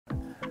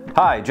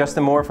Hi,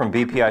 Justin Moore from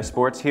BPI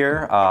Sports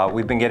here.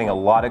 We've been getting a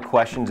lot of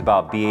questions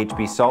about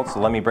BHB salts,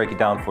 so let me break it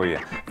down for you.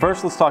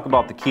 First, let's talk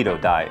about the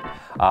keto diet.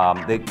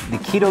 The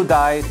keto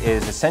diet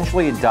is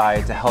essentially a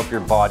diet to help your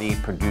body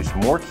produce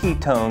more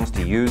ketones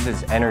to use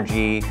as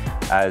energy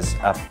as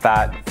a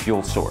fat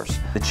fuel source.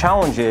 The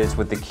challenge is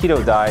with the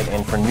keto diet,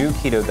 and for new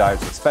keto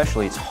diets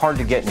especially, it's hard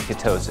to get into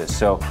ketosis.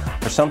 So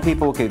for some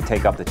people, it could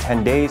take up to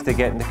 10 days to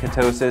get into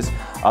ketosis.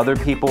 Other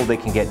people, they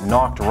can get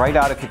knocked right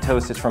out of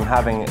ketosis from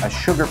having a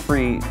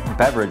sugar-free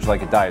beverage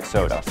like a diet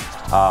soda.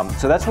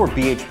 So that's where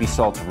BHB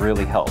salts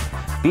really help.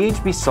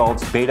 BHB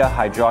salts,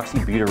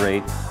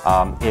 beta-hydroxybutyrate,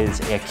 is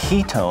a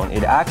ketone.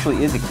 It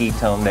actually is a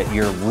ketone that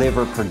your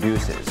liver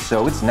produces.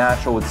 So it's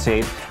natural, it's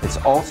safe. It's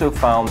also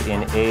found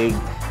in egg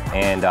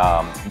and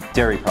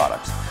dairy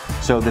products.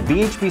 So the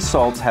BHB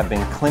salts have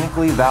been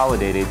clinically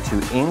validated to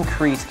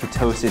increase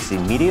ketosis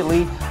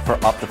immediately for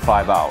up to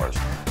 5 hours.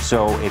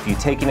 So if you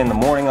take it in the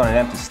morning on an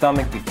empty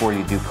stomach before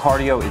you do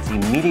cardio, it's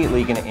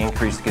immediately going to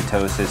increase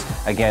ketosis,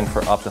 again,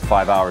 for up to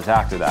 5 hours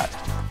after that.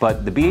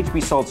 But the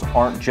BHB salts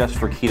aren't just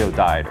for keto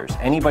dieters.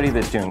 Anybody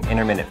that's doing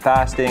intermittent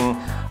fasting,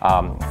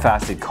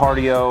 fasted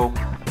cardio,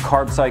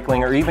 carb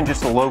cycling, or even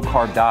just a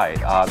low-carb diet,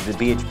 the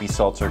BHB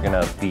salts are going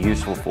to be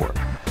useful for.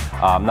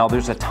 Now,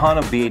 there's a ton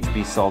of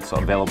BHB salts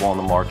available on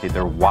the market.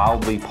 They're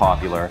wildly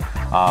popular,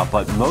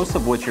 but most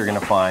of what you're going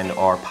to find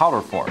are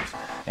powder forms.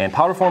 And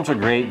powder forms are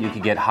great. You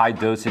can get high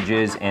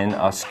dosages in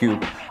a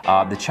scoop.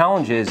 The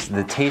challenge is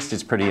the taste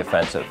is pretty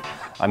offensive.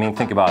 I mean,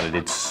 think about it.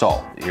 It's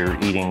salt. You're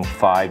eating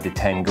 5 to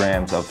 10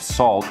 grams of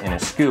salt in a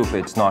scoop.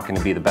 It's not going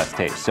to be the best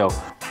taste. So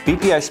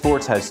BPI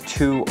Sports has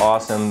two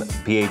awesome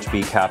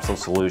BHB capsule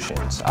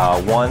solutions.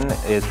 One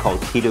is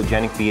called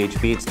Ketogenic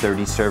BHB. It's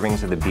 30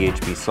 servings of the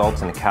BHB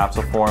salts in a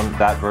capsule form.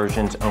 That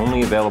version's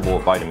only available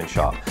at Vitamin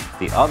Shop.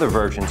 The other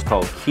version is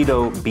called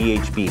Keto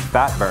BHB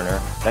Fat Burner.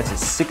 That's a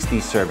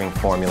 60 serving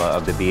formula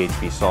of the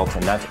BHB salts,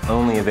 and that's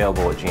only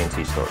available at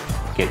GNC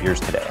stores. Get yours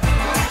today.